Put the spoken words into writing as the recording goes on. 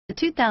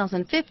The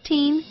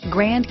 2015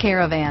 Grand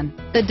Caravan.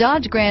 The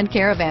Dodge Grand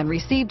Caravan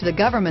received the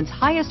government's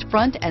highest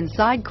front and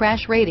side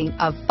crash rating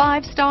of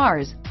 5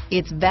 stars.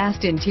 Its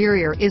vast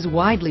interior is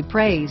widely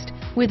praised,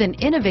 with an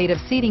innovative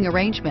seating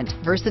arrangement,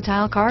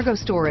 versatile cargo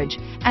storage,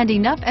 and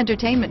enough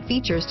entertainment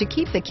features to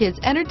keep the kids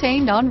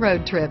entertained on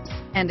road trips,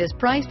 and is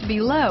priced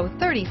below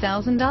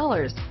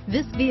 $30,000.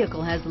 This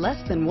vehicle has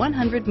less than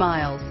 100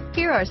 miles.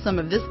 Here are some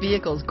of this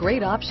vehicle's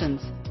great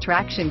options: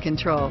 traction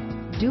control,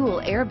 dual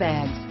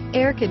airbags,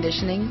 air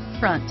conditioning,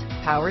 front,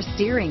 power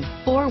steering,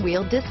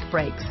 4-wheel disc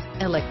brakes,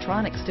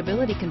 electronic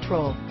stability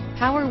control,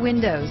 power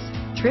windows,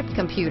 trip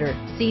computer,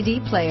 CD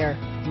player,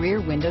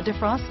 rear window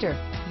defroster,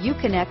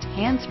 Uconnect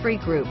Hands-Free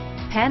Group,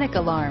 panic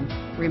alarm,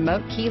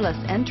 remote keyless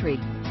entry,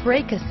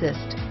 brake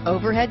assist,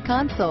 overhead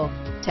console,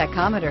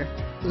 tachometer,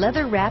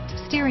 leather-wrapped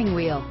steering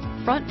wheel,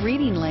 front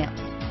reading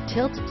lamps,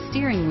 tilt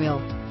steering wheel,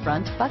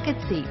 front bucket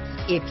seats.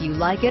 If you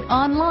like it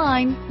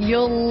online,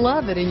 you'll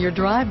love it in your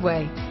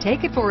driveway.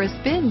 Take it for a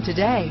spin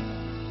today.